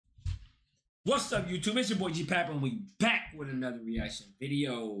What's up, YouTube? It's your boy G Pap, and we back with another reaction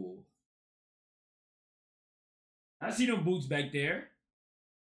video. I see them boots back there.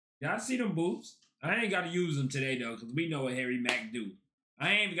 Yeah, I see them boots. I ain't got to use them today, though, because we know what Harry Mack do.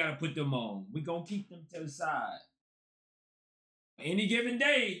 I ain't got to put them on. We gonna keep them to the side. Any given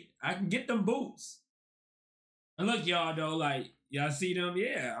day, I can get them boots. And look, y'all, though, like, y'all see them?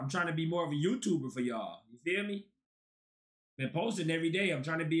 Yeah, I'm trying to be more of a YouTuber for y'all. You feel me? Been posting every day. I'm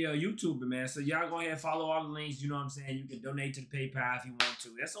trying to be a YouTuber, man. So y'all go ahead and follow all the links. You know what I'm saying? You can donate to the PayPal if you want to.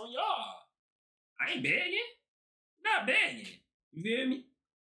 That's on y'all. I ain't begging. Not begging. You feel me?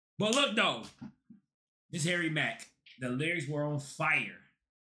 But look, though. This Harry Mack. The lyrics were on fire.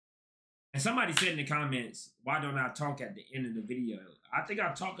 And somebody said in the comments, why don't I talk at the end of the video? I think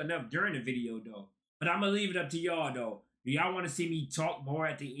I talk enough during the video, though. But I'm going to leave it up to y'all, though. Do y'all want to see me talk more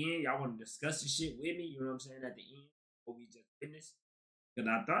at the end? Y'all want to discuss the shit with me? You know what I'm saying? At the end? What we just finished? Because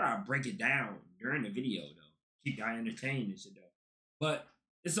I thought I'd break it down during the video, though. Keep y'all entertained and shit, though. But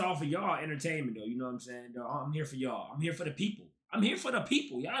it's all for y'all entertainment, though. You know what I'm saying? Though? I'm here for y'all. I'm here for the people. I'm here for the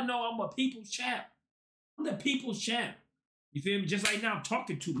people. Y'all know I'm a people's champ. I'm the people's champ. You feel me? Just like now, I'm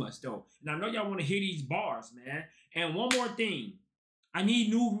talking too much, though. And I know y'all want to hear these bars, man. And one more thing. I need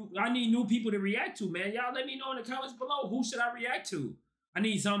new people to react to, man. Y'all let me know in the comments below. Who should I react to? I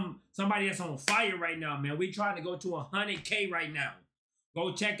need somebody that's on fire right now, man. We trying to go to 100K right now.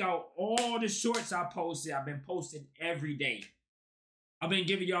 Go check out all the shorts I posted. I've been posting every day. I've been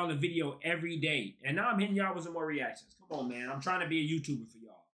giving y'all a video every day. And now I'm hitting y'all with some more reactions. Come on, man. I'm trying to be a YouTuber for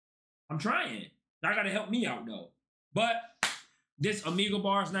y'all. I'm trying. Y'all got to help me out, though. But this Omegle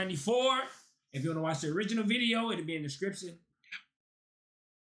Bars 94. If you want to watch the original video, it'll be in the description.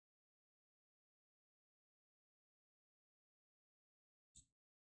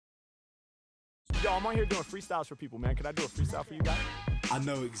 Yo, I'm on here doing freestyles for people, man. Can I do a freestyle for you guys? I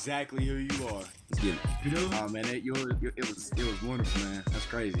know exactly who you are. Let's get it. You do? Oh man, it was wonderful, man. That's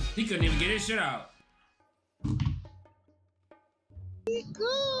crazy. He couldn't even get his shit out.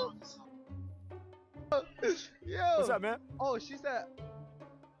 Yo. What's up, man? Oh, she said.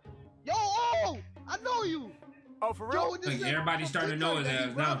 Yo, oh, I know you. Oh, for real? Like, everybody starting to know his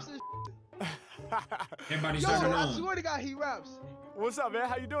ass now. Everybody starting to know. I swear to God, he raps. What's up, man?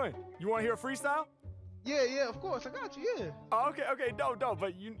 How you doing? You want to hear a freestyle? Yeah, of course. I got you, yeah. Oh, okay, dope.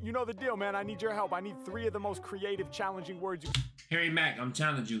 But you know the deal, man. I need your help. I need 3 of the most creative, challenging words. Harry Mack, I'm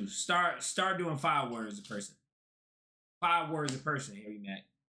challenging you. Start doing 5 words a person. 5 words a person, Harry Mack.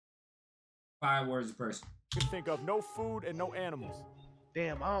 5 words a person. You can think of no food and no animals.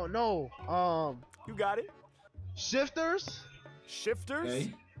 Damn, I don't know. You got it. Shifters. Shifters?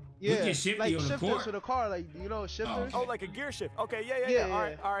 Okay. Yeah, can shift like you on the shifters court. for the car, like, you know, shifters. Oh, like a gear shift. Okay,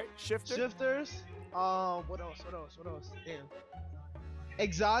 yeah. All right. Shifter. Shifters. What else? Damn.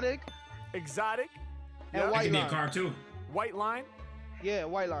 Exotic. And That white could be a line. car too. White line. Yeah,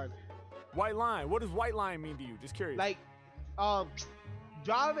 white line. White line. What does white line mean to you? Just curious. Like,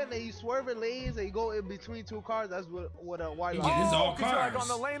 driving and you swerving lanes and you go in between 2 cars. That's what a white line. Yeah, this is all Oh, 'cause you're like cars.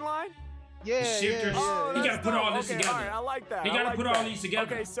 on the lane line. Yeah, shifters. Oh, He that's gotta put all dope. this Okay, together. All right, I like that. He gotta like put that. all these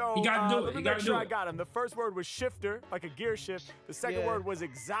together. Okay, so he gotta do it. Let me make sure I got him. The first word was shifter, like a gear shift. The second word was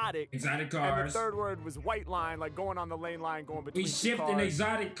exotic. Exotic And cars. the third word was white line, like going on the lane line, going between We 2 shifting cars.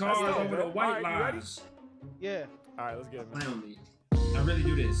 exotic cars That's dope, over bro. the white All right, you ready? lines. Yeah. All right, let's get it, man. Play on me. I really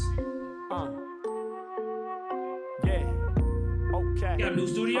do this. Yeah. Okay. You got a new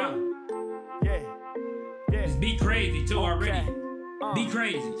studio? Yeah. Just be crazy too already. Be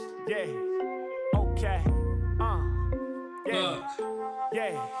crazy. Yeah. Okay. Yeah. Look.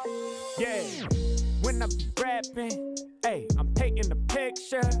 Yeah. When I be rapping, hey, I'm taking the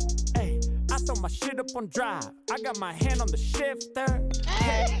picture. Hey, I throw my shit up on drive. I got my hand on the shifter.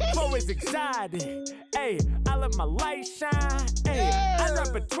 Hey, flow is exotic. Hey, I let my light shine. Hey, I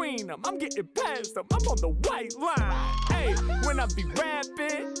rap between them. I'm getting past them. I'm on the white line. Hey, when I be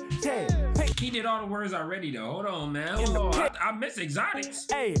rapping, hey, He did all the words already though. Hold on, man. Hold on. I miss exotics.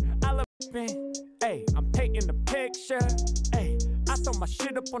 hey, I love hey, I'm taking the picture. Hey, I throw my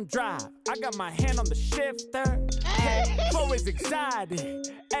shit up on drive. I got my hand on the shifter. Hey, flow is exotic.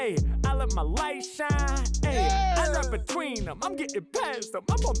 Hey, I let my light shine. Hey, I rap between them. I'm getting past them.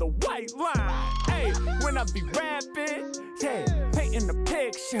 I'm on the white line. Hey, when I be rapping, hey, painting the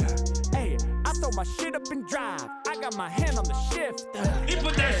picture. Hey, I throw my shit up and drive. I got my hand on the shifter. He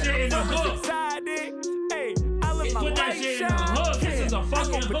put that shit in the Flow hook. is exotic. Hey, I let He my put that light shit in the shine. hook. This is a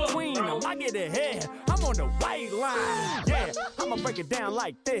fucking I go hook, between bro. them. I get ahead. I'm on the white line. Yeah, I'm I'ma break it down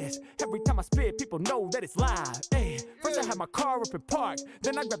like this. Every time I spit, people know that it's live. Hey, first I have my car up in park,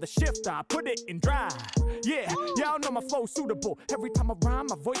 then I grab the shifter, I put it in drive. Yeah, y'all know my flow suitable. Every time I rhyme,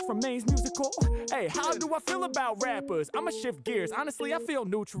 my voice remains musical. Hey, how do I feel about rappers? I'ma shift gears. Honestly, I feel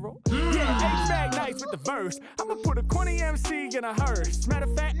neutral. Yeah, H-Mack nice with the verse. I'ma put a corny MC in a hearse.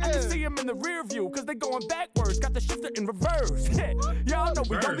 Matter of fact, I can see him in the rear view, cause they going backwards. Got the shifter in reverse. Yeah, y'all know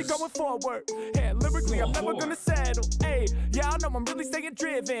we only going forward. Yeah, lyrically, I'm never gonna settle. Hey, y'all know I'm really staying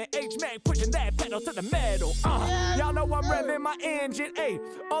driven. H-Mack pushing that pedal to the metal. Y'all know I'm revving my engine. Hey,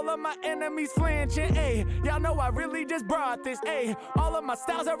 all of my enemies flinching. Hey, y'all know I really just brought this. Hey, all of my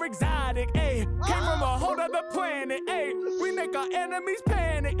styles are exotic. Hey, came from a whole other planet. Hey, we make our enemies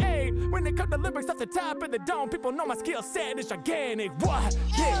panic. Hey, when it comes to lyrics off the top of the dome, people know my skill set is gigantic. What?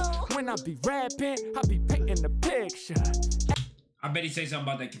 Yeah, when I be rapping, I be painting the picture. I bet he say something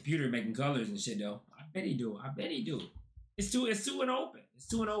about that computer making colors and shit though. I bet he do. I bet he do. It's too and open. It's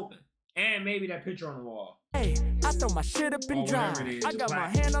too and open. And maybe that picture on the wall. Hey, I throw my shit up and drive. I got my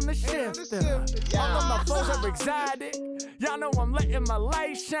hand on the shifter. All of my flows are exotic. Y'all know I'm letting my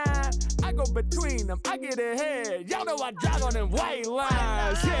light shine. I go between them, I get ahead. Y'all know I drive on them white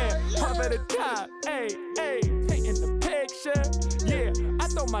lines. Yeah, up at the top. Hey, hey, painting the picture. Yeah, I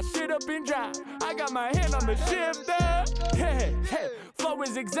throw my shit up and drive. I got my hand on the shifter. Hey, hey, flow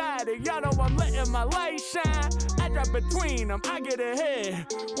is exotic. Y'all know I'm letting my light shine. I drive between them, I get ahead.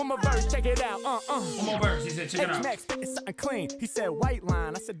 One more verse, check it out. One more verse. He said, check it out. H-Mack spitting something clean. He said, white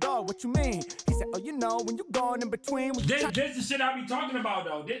line. I said, dog, what you mean? He said, oh, you know, when you going in between. This the shit I be talking about,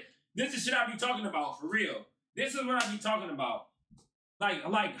 though. This is shit I be talking about, for real. This is what I be talking about.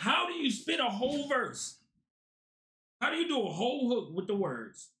 Like, how do you spit a whole verse? How do you do a whole hook with the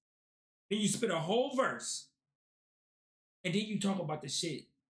words? Then you spit a whole verse. And then you talk about the shit.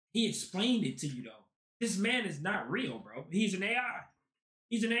 He explained it to you, though. This man is not real, bro. He's an AI.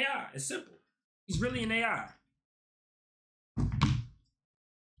 He's an AI. It's simple. He's really an AI.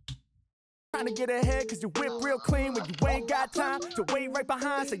 Trying to get ahead cause you whip real clean when you ain't got time to wait right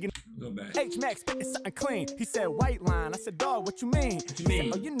behind. So you go back. H-Mack spitting something clean. He said white line. I said, dog, what you mean? What you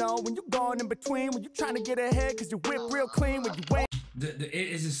mean? Said, oh, you know, when you going in between, when you trying to get ahead cause you whip real clean when you ain't. It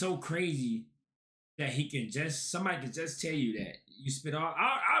is just so crazy that he can somebody can just tell you that. You spit all.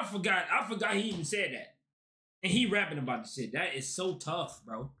 I forgot he even said that. And he rapping about the shit. That is so tough,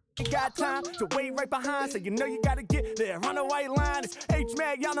 bro. Ain't got time to wait right behind, so you know you gotta get there on the white line. It's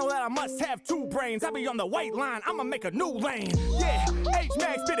H-Mack, y'all know that I must have two brains. I be on the white line, I'ma make a new lane. Yeah,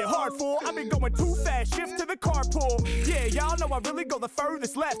 H-Mack spit it hard full. I be going too fast, shift to the carpool. Yeah, y'all know I really go the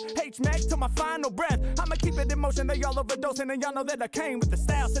furthest left. H-Mack to my final breath. I'ma keep it in motion, they all overdosing, and y'all know that I came with the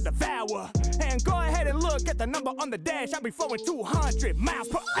style to devour. And go ahead and look at the number on the dash. I be flowing 200 miles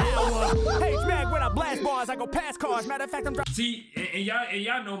per hour. H-Mack, when I blast bars, I go past cars. Matter of fact, I'm driving. See, and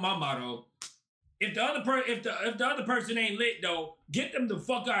y'all know my motto. If the other person ain't lit though, get them the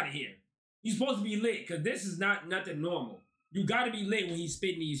fuck out of here. You supposed to be lit, cause this is not nothing normal. You gotta be lit when he's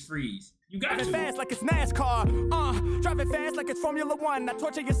spitting these frees. You got driving fast like it's NASCAR. Driving fast like it's Formula One. I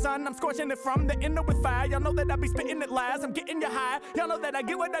torture your son, I'm scorching it from the inner with fire. Y'all know that I be spitting it lies, I'm getting you high. Y'all know that I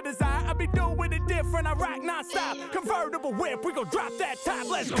get what I desire. I be doing it different, I rock non-stop. Convertible whip, we gon' drop that top.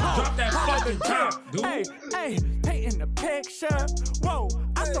 Let's go. Drop that fucking top, dude. Hey, hey, painting the picture. Whoa,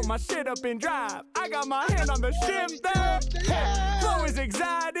 I throw my shit up and drive. I got my hand on the shifter. Hey, flow is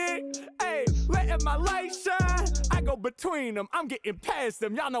exotic. Hey, letting my light shine. I go between them, I'm getting past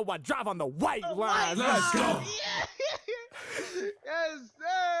them. Y'all know I drive on the white line. Let's go. Yes,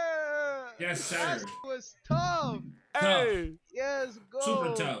 sir. Yes, sir. That was tough. Hey. Yes, go.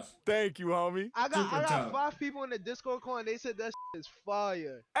 Super tough. Thank you, homie. I got tough. 5 people in the Discord call and they said that is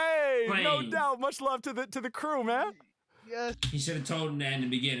fire. Hey, no Plain. doubt. Much love to the crew, man. Yes, He should have told him that in the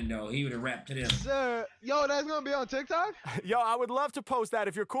beginning though. He would have rapped to them. sir. Yo, that's gonna be on TikTok? Yo, I would love to post that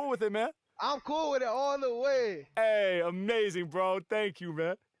if you're cool with it, man. I'm cool with it all the way. Hey, amazing, bro. Thank you,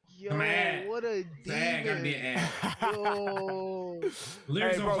 man. Yo, Come on. what a That gotta be demon. an ad. Yo.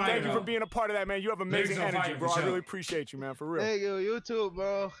 Lyrics Hey, on bro, fire, thank you for though. being a part of that, man. You have amazing Lyrics on energy, fire, bro. for I sure. really appreciate you, man, for real. Thank you. You too,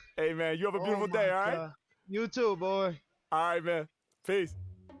 bro. Hey, man, you have a beautiful Oh day, my all right? God. You too, boy. All right, man. Peace.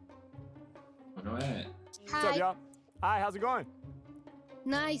 No ad. What's up, y'all? Hi, how's it going?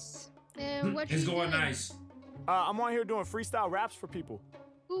 Nice. What It's you going doing? nice. I'm on here doing freestyle raps for people.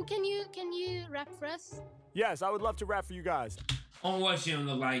 Ooh, can you rap for us? Yes, I would love to rap for you guys. On what she don't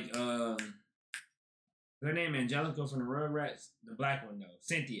look like, her name Angelica from the Rugrats, the black one though,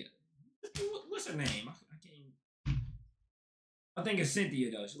 Cynthia. What's her name? I can't. I think it's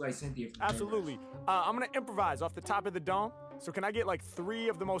Cynthia though. She like Cynthia. From Absolutely. I'm gonna improvise off the top of the dome. So can I get like 3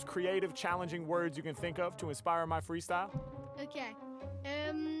 of the most creative, challenging words you can think of to inspire my freestyle? Okay.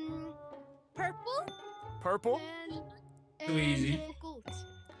 Purple. Purple. Too easy. Difficult.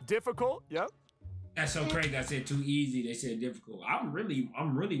 Difficult. Yep. That's so crazy. I said too easy. They said difficult. I'm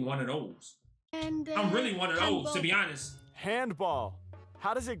really one of those. And I'm really one of those, handball. to be honest. Handball.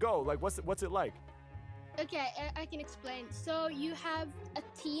 How does it go? Like, what's it like? Okay, I can explain. So you have a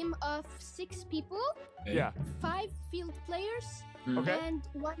team of 6 people, Okay. Yeah. 5 field players, Okay. and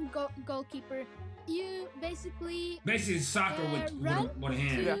 1 goalkeeper. You basically Basically, soccer run with a to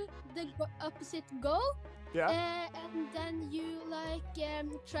hand. Yeah. the opposite goal, Yeah. and then you like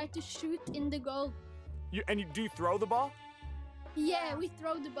try to shoot in the goal. Do you throw the ball? Yeah, we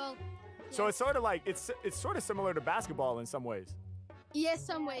throw the ball. So it's sort of like it's sort of similar to basketball in some ways. Yeah,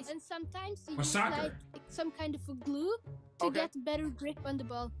 some ways. And sometimes you Or use soccer. like some kind of a glue to Okay. get better grip on the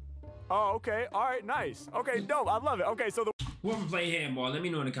ball. Oh, okay. All right. Nice. Okay. Dope. I love it. Okay. So the Whoever play handball, let me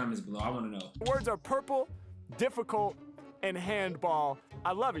know in the comments below. I want to know. words are purple, difficult, and handball.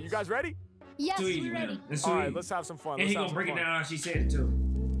 I love it. You guys ready? Yes, Too easy, we're ready. man. It's too All right. easy. Let's have some fun. And Let's he have gonna some break it fun. down how she said it too.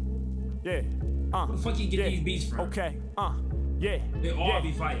 Yeah. Where the fuck you get Yeah. these beats from? Okay. Yeah. They all yeah.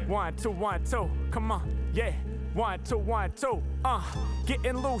 be fire. 1, 2, 1, 2. Come on. Yeah. 1, 2, 1, 2.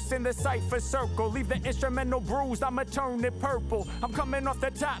 Getting loose in the cipher circle. Leave the instrumental bruised. I'ma turn it purple. I'm coming off the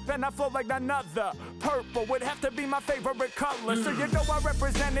top and I flow like another. Purple would have to be my favorite color. So you know I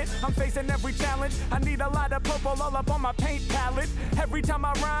represent it. I'm facing every challenge. I need a lot of purple all up on my paint palette. Every time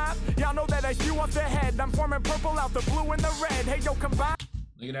I rhyme, y'all know that I spew off the head. I'm forming purple out the blue and the red. Hey, yo, combine.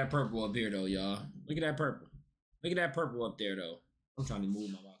 Look at that purple up there though, y'all. Look at that purple. Look at that purple up there though. I'm trying to move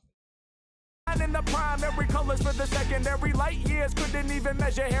my mouth. In the primary colors for the secondary light years couldn't even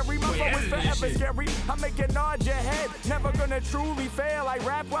measure Harry. My Wait, flow is edit this forever shit. scary. I make it nod your head, never gonna truly fail. I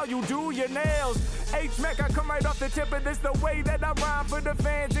rap while you do your nails. Mack, I come right off the tip of this. The way that I rhyme for the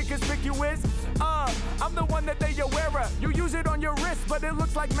fans, inconspicuous. I'm the one that they aware of. You use it on your wrist, but it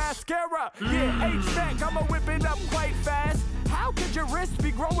looks like mascara. Yeah, Mack, I'ma whip it up quite fast. How could your wrist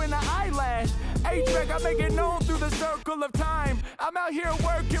be growing an eyelash? Mack, I make it known through the circle of time. I'm out here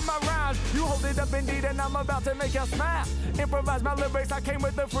working my rhymes. You hold it up indeed, and I'm about to make y'all smile. Improvise my lyrics, I came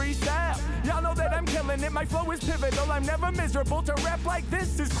with the freestyle. Y'all know that I'm killing it, my flow is pivotal. I'm never miserable. To rap like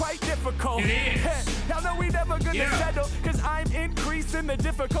this is quite difficult. It is. Y'all know we never gonna Yeah. settle, cause I'm increasing the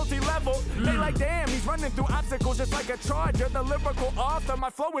difficulty level. They like, damn, he's running through obstacles just like a charger. The lyrical author, my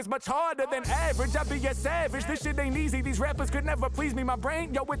flow is much harder than average. I be a savage, this shit ain't easy. These rappers could never please me. My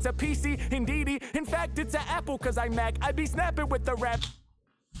brain, yo, it's a PC, indeedy. In fact, it's an Apple, cause I'm Mac. I be snapping with the rap.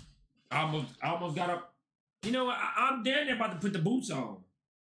 I almost got up. You know what? I'm damn near about to put the boots on.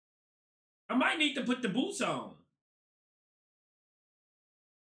 I might need to put the boots on.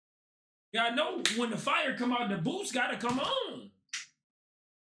 Yeah, I know when the fire come out, the boots gotta come on.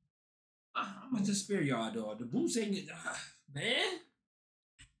 I'm gonna just spare y'all, dog. The boots ain't, man.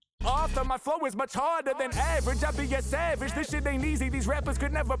 Author, my flow is much harder than average. I be a savage, this shit ain't easy. These rappers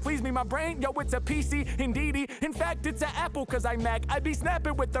could never please me. My brain, yo, it's a PC, indeedy. In fact, it's an Apple, cause I'm Mac. I be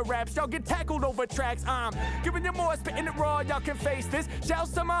snapping with the raps, y'all get tackled over tracks. I'm giving you more, spitting it raw, y'all can face this. Shouts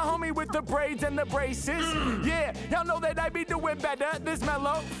to my homie with the braids and the braces. Yeah, y'all know that I be doing better. This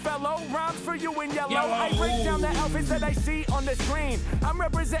mellow fellow rhymes for you in yellow. I break down the outfits that I see on the screen. I'm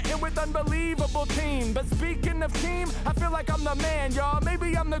representing with unbelievable team. But speaking of team, I feel like I'm the man, y'all.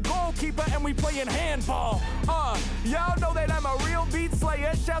 Maybe I'm the goalkeeper and we playing handball. Y'all know that I'm a real beat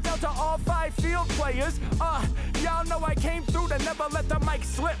slayer. Shout out to all 5 field players. Y'all know I came through to never let the mic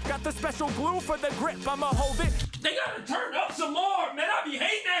slip. Got the special glue for the grip. I'ma hold it. They gotta turn up some more, man. I be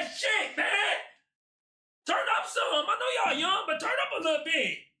hating that shit, man. Turn up some. I know y'all young, but turn up a little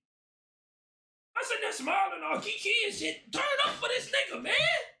bit. I sitting there smiling all kiki and shit. Turn up for this nigga,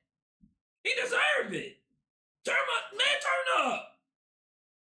 man. He deserve it. Turn up, man. Turn up.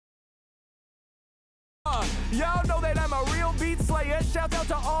 Y'all know that I'm a real beat slayer. Shout out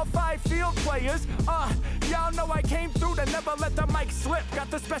to all 5 field players. Y'all know I came through to never let the mic slip. Got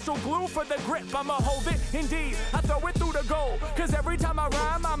the special glue for the grip. I'ma hold it, indeed. I throw it through the goal. Cause every time I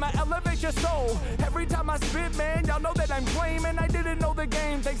rhyme, I'ma elevate your soul. Every time I spit, man, y'all know that I'm claiming. I didn't know the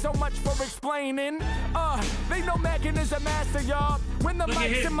game. Thanks so much for explaining. They know Mackin is a master, y'all. When the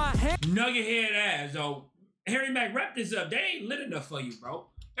mic's in my hand. Nugget head ass, though. Harry Mack, wrap this up. They ain't lit enough for you, bro.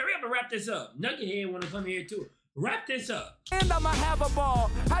 Hurry up and wrap this up. Nugget head wanna come here too. Wrap this up. And I'ma have a ball.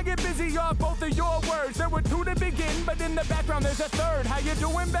 I get busy off both of your words. There were two to begin, but in the background there's a third. How you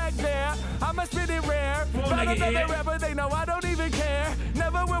doing back there? I'ma spit it rare. Find another rapper, they know I don't even care.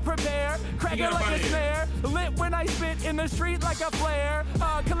 Never will prepare. Crack it like a snare. Lit when I spit in the street like a flare.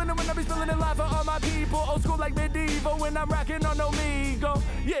 Killing them when I be spilling the lava on my people. Old school like medieval when I'm rocking on Omegle.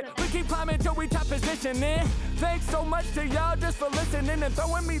 Yeah, we keep climbing till we top positioning. Thanks so much to y'all just for listening and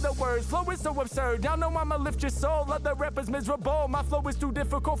throwing me the words. Flow is so absurd. Y'all know I'ma lift your soul. Other rappers miserable. My flow is too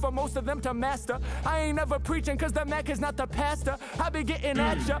difficult for most of them to master. I ain't ever preaching cause the Mack is not the pastor. I be getting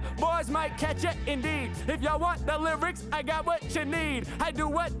at ya. Boys might catch ya indeed. If y'all want the lyrics, I got what you need. I do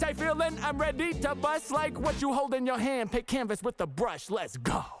what I feel and I'm ready to bust like what you hold in your hand. Pick canvas with the brush. Let's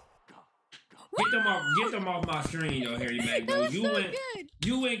go. Get them off my screen though, Harry Mack.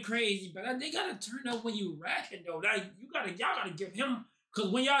 You went crazy, but they gotta turn up when you rapping though. Like y'all gotta give him, cause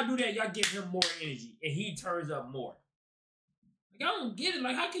when y'all do that, y'all give him more energy and he turns up more. Like I don't get it.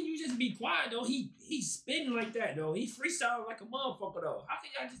 Like how can you just be quiet though? He's spinning like that though. He freestyling like a motherfucker though. How can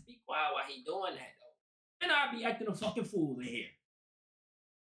y'all just be quiet while he doing that though? And I'll be acting a fucking fool in here.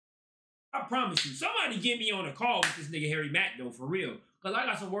 I promise you. Somebody get me on a call with this nigga Harry Mack though, for real. Cause I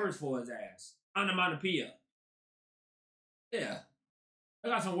got some words for his ass. Onomatopoeia. Yeah. I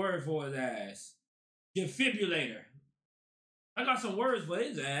got some words for his ass. Defibrillator. I got some words for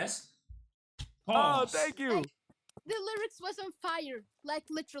his ass. Pause. Oh, thank you. The lyrics was on fire, like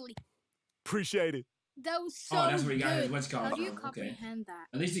literally. Appreciate it. That was so that's where he got good. his what's called. How do you Okay. comprehend that?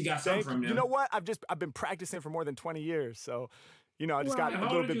 At least he got something from them. You know what? I've been practicing for more than 20 years, so you know I just got How a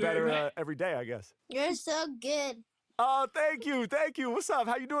old little are bit you, Harry better Mack? every day, I guess. You're so good. Oh, thank you. What's up?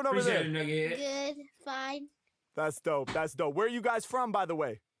 How you doing over Appreciate there? it, nugget. Good. Fine. That's dope. Where are you guys from, by the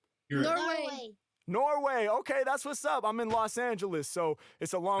way? Norway. Norway. Okay, that's what's up. I'm in Los Angeles, so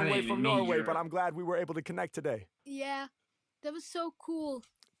it's a long way from Norway, but I'm glad we were able to connect today. Yeah, that was so cool.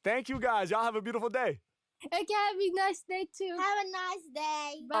 Thank you, guys. Y'all have a beautiful day. Okay, have a nice day too. Have a nice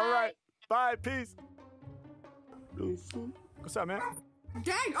day. Bye. All right. Bye. Peace. What's up, man?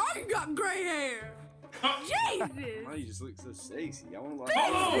 Dang, oh, you got gray hair. Jesus. Why you just look so sexy? I want to like.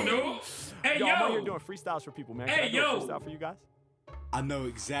 Hold on, dude. Hey, yo, yo. I'm out here doing freestyles for people, man. Can I do a freestyle for you guys? I know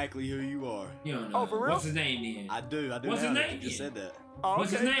exactly who you are. You don't know. Oh, for real? What's his name then? I do. What's his now name that you just then? said that. Oh,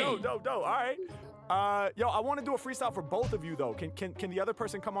 What's his okay. name? Dope. All right. Yo, I want to do a freestyle for both of you, though. Can the other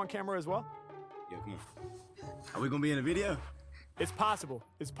person come on camera as well? Yeah, come on. Are we gonna be in a video? It's possible.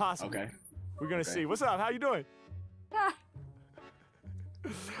 Okay. We're gonna see. What's up? How you doing?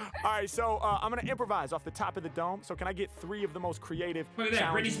 All right, so I'm gonna improvise off the top of the dome. So can I get 3 of the most creative, Look at that,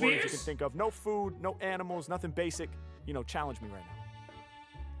 challenging Britney words you Spears? can think of? No food, no animals, nothing basic. You know, challenge me right now.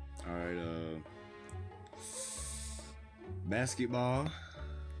 All right. Basketball.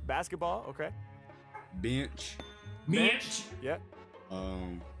 Basketball, okay. Bench. Mitch. Yeah.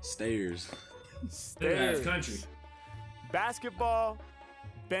 Stairs. Stairs. That's country. Basketball,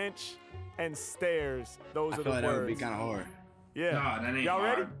 bench, and stairs. Those I are feel the like that would words. be kind of hard. Yeah. Nah, that ain't Y'all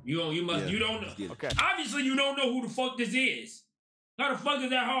hard. ready? You Yeah, don't know. let's get it. Okay. Obviously, you don't know who the fuck this is. How the fuck is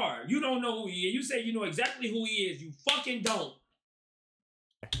that hard? You don't know who he is. You say you know exactly who he is. You fucking don't.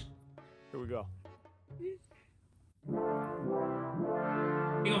 Here we go.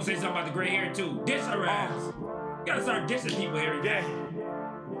 He gonna say something about the gray hair too. Diss her ass. You gotta start dissing people, Harry. Yeah.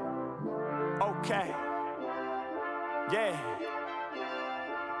 Okay. Yeah.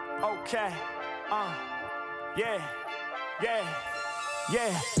 Okay. Yeah. Yeah.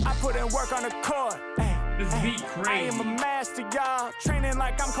 Yeah. I put in work on the court. This beat I am a crazy. master, y'all. Training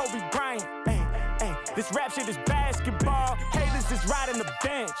like I'm Kobe Bryant. This rap shit is basketball. Haters is riding the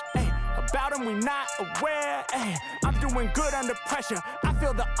bench. About them we not aware. I'm doing good under pressure. I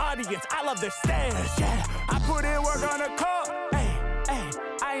feel the audience. I love their stares. Yeah. I put in work on the court.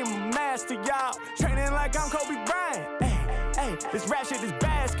 I am a master, y'all. Training like I'm Kobe Bryant. This rap shit is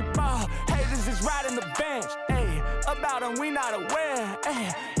basketball. Haters is riding the bench. About them we not aware.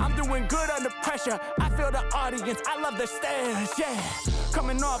 I'm doing good under pressure. I feel the audience. I love their stares. Yeah.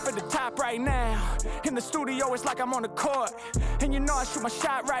 Coming off at the top right now. In the studio, it's like I'm on the court. And you know I shoot my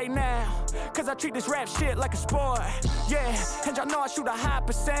shot right now. Cause I treat this rap shit like a sport. Yeah, and y'all know I shoot a high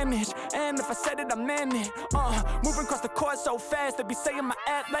percentage. And if I said it, I meant it. Moving across the court so fast, they be saying my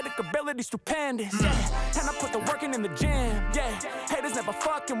athletic ability stupendous. Yeah, and I put the work in the gym. Yeah, haters never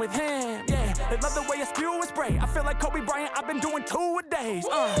fucking with him. Yeah, they love the way I spew and spray. I feel like Kobe Bryant, I've been doing 2-a-days.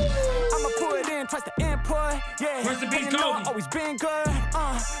 I'ma put in, trust the input. Yeah, Where's the big and you know I Kobe? always been good.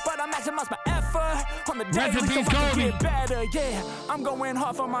 But I maximize my effort. safer on the daily, so I can get better. Yeah, I'm going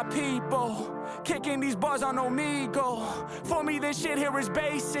hard for my people. Kicking these bars on Omegle. For me, this shit here is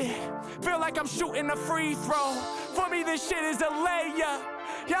basic. Feel like I'm shooting a free throw. For me, this shit is a layup.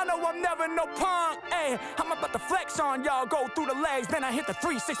 Y'all know I'm never no punk. Ayy, I'm about to flex on y'all. Go through the legs, then I hit the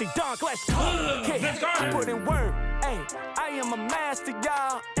 360 dunk. Let's go. Yeah, I put in work. Ayy, I am a master,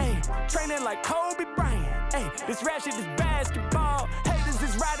 y'all. Ayy, training like Kobe Bryant. Ayy, this rap shit is basketball. Haters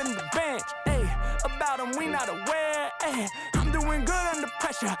is riding the bench. Ayy, about them we not aware. Ayy, I'm doing good under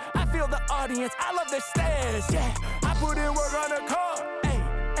pressure. I feel the audience. I love their stares. Yeah, I put in work on the court.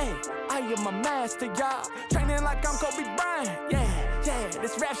 I am a master, y'all. Training like I'm Kobe Bryant. Yeah,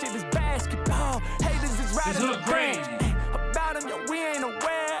 this rap shit is basketball. Haters is riding the bench. About them, yo, we ain't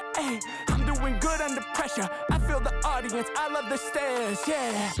aware. I'm doing good under pressure. I feel the audience. I love the stares.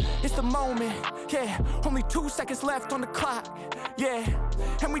 Yeah, it's the moment. Yeah, only 2 seconds left on the clock. Yeah,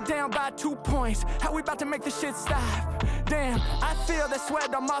 and we down by 2 points. How we about to make this shit stop? Damn, I feel that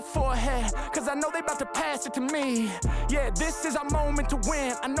sweat on my forehead, cause I know they about to pass it to me. Yeah, this is our moment to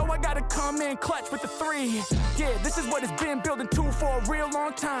win. I know I gotta come in clutch with the 3. Yeah, this is what it's been building to for a real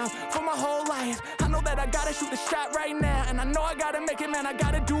long time, for my whole life. I know that I gotta shoot the shot right now, and I know I gotta make it, man, I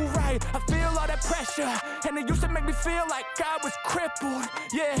gotta do right. I feel all that pressure, and it used to make me feel like I was crippled.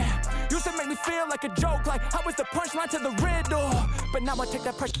 Yeah, used to make me feel like a joke, like I was the punchline to the riddle. But now I take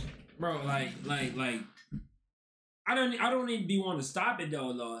that pressure. Bro, I don't even be wanting to stop it though,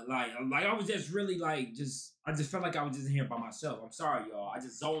 Lord. Like I was just really I just felt like I was just in here by myself. I'm sorry, y'all. I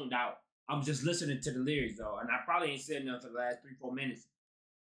just zoned out. I'm just listening to the lyrics though, and I probably ain't said nothing for the last 3-4 minutes.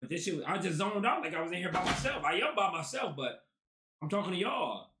 But this shit, I just zoned out like I was in here by myself. I am by myself, but I'm talking to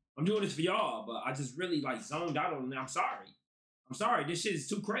y'all. I'm doing this for y'all, but I just really zoned out on it. I'm sorry. I'm sorry. This shit is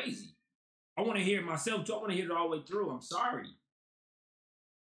too crazy. I want to hear it myself too. I want to hear it all the way through. I'm sorry.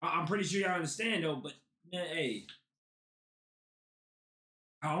 I'm pretty sure y'all understand though, but man, hey.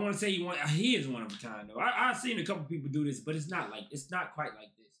 I want to say he is one of a kind though. I've seen a couple people do this, but it's not quite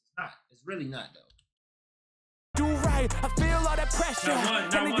like this. It's not. It's really not though. Do right, I feel all that pressure,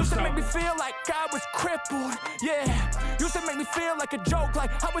 and it used to make me feel like I was crippled. Yeah, used to make me feel like a joke,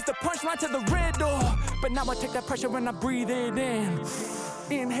 like I was the punchline to the riddle. But now I take that pressure and I breathe it in.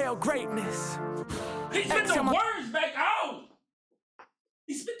 Inhale greatness. He spit the words back out.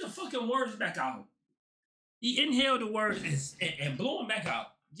 He spit the fucking words back out. He inhaled the words and blew them back out.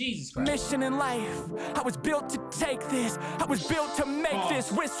 Jesus Christ. Mission in life. I was built to take this. I was built to make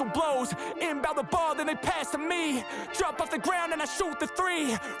this. Whistle blows. Inbound the ball, then they pass to me. Drop off the ground and I shoot the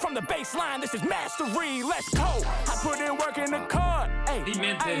 3. From the baseline, this is mastery. Let's go. I put in work in the court.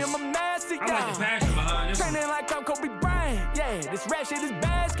 Hey, I am a master, I like the passion behind this. Training like I'm Kobe Bryant. Yeah, this rap shit is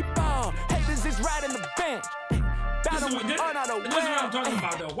basketball. Haters is riding the bench. This is what I'm talking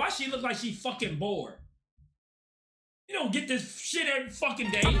about though. Why she look like she fucking bored? You don't get this shit every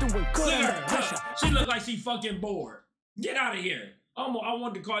fucking day. She look like she fucking bored. Get out of here. I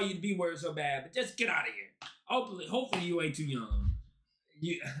wanted to call you the B word so bad, but just get out of here. Hopefully you ain't too young.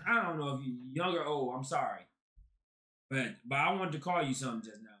 I don't know if you're young or old. I'm sorry. But I wanted to call you something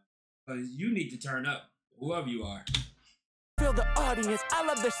just now. Because you need to turn up, whoever you are. Feel the audience. I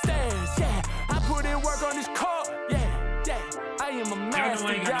love the stairs. Yeah, I put in work on this court. Yeah. I am a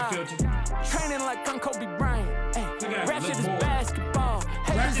master, y'all. Training like I'm Kobe Bryant. Rap shit is basketball.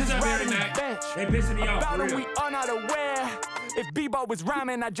 Haters is riding the bench. They pissing me off. About them, we are not aware. If B-ball was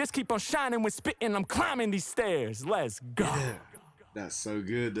rhyming, I just keep on shining. When spitting, I'm climbing these stairs. Let's go. Yeah. That's so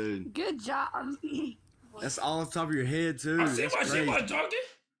good, dude. Good job. That's all on top of your head, too. I see why she wasn't talking.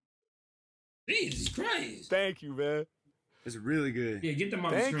 Jesus Christ. Thank you, man. It's really good. Yeah, get them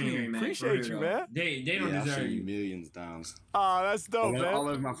on the screen here, man. Appreciate you, man. They don't deserve I've shown you. you millions of times. Oh, that's dope, man. All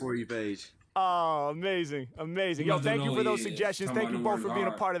over my For You page. Oh, amazing. Yo, thank you for those suggestions. Thank you both for being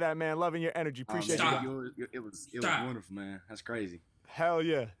a part of that, man. Loving your energy. Appreciate you. It was wonderful, man. That's crazy. Hell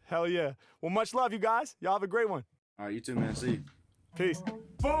yeah. Well, much love, you guys. Y'all have a great one. All right, you too, man. See you. Peace.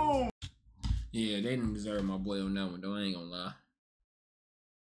 Boom. Yeah, they didn't deserve my boy on that one, though. I ain't gonna lie.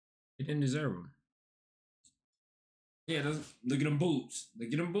 They didn't deserve him. Yeah, look at them boots.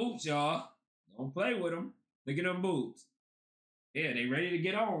 Look at them boots, y'all. Don't play with them. Look at them boots. Yeah, they ready to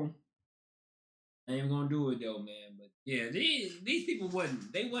get on. I ain't gonna do it though, man. But yeah, these people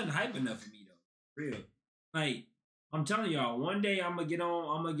wasn't hype enough for me though. Real. Like, I'm telling y'all, one day I'm gonna get on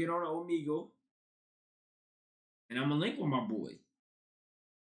Omegle. And I'm gonna link with my boy.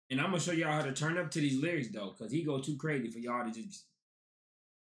 And I'm gonna show y'all how to turn up to these lyrics though, cause he go too crazy for y'all to just.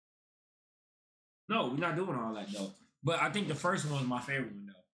 No, we're not doing all that though. But I think the first one was my favorite one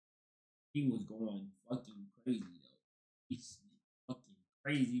though. He was going fucking crazy though. He's fucking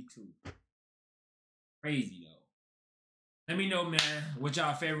crazy too. Crazy though. Let me know, man, what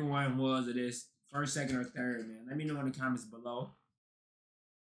y'all favorite one was of this. First, second, or third, man. Let me know in the comments below.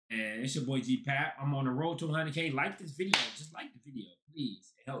 And it's your boy G Pat. I'm on the road to 100K. Like this video. Just like the video,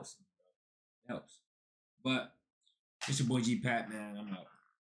 please. It helps me, bro. It helps. But it's your boy G Pat, man. I'm out.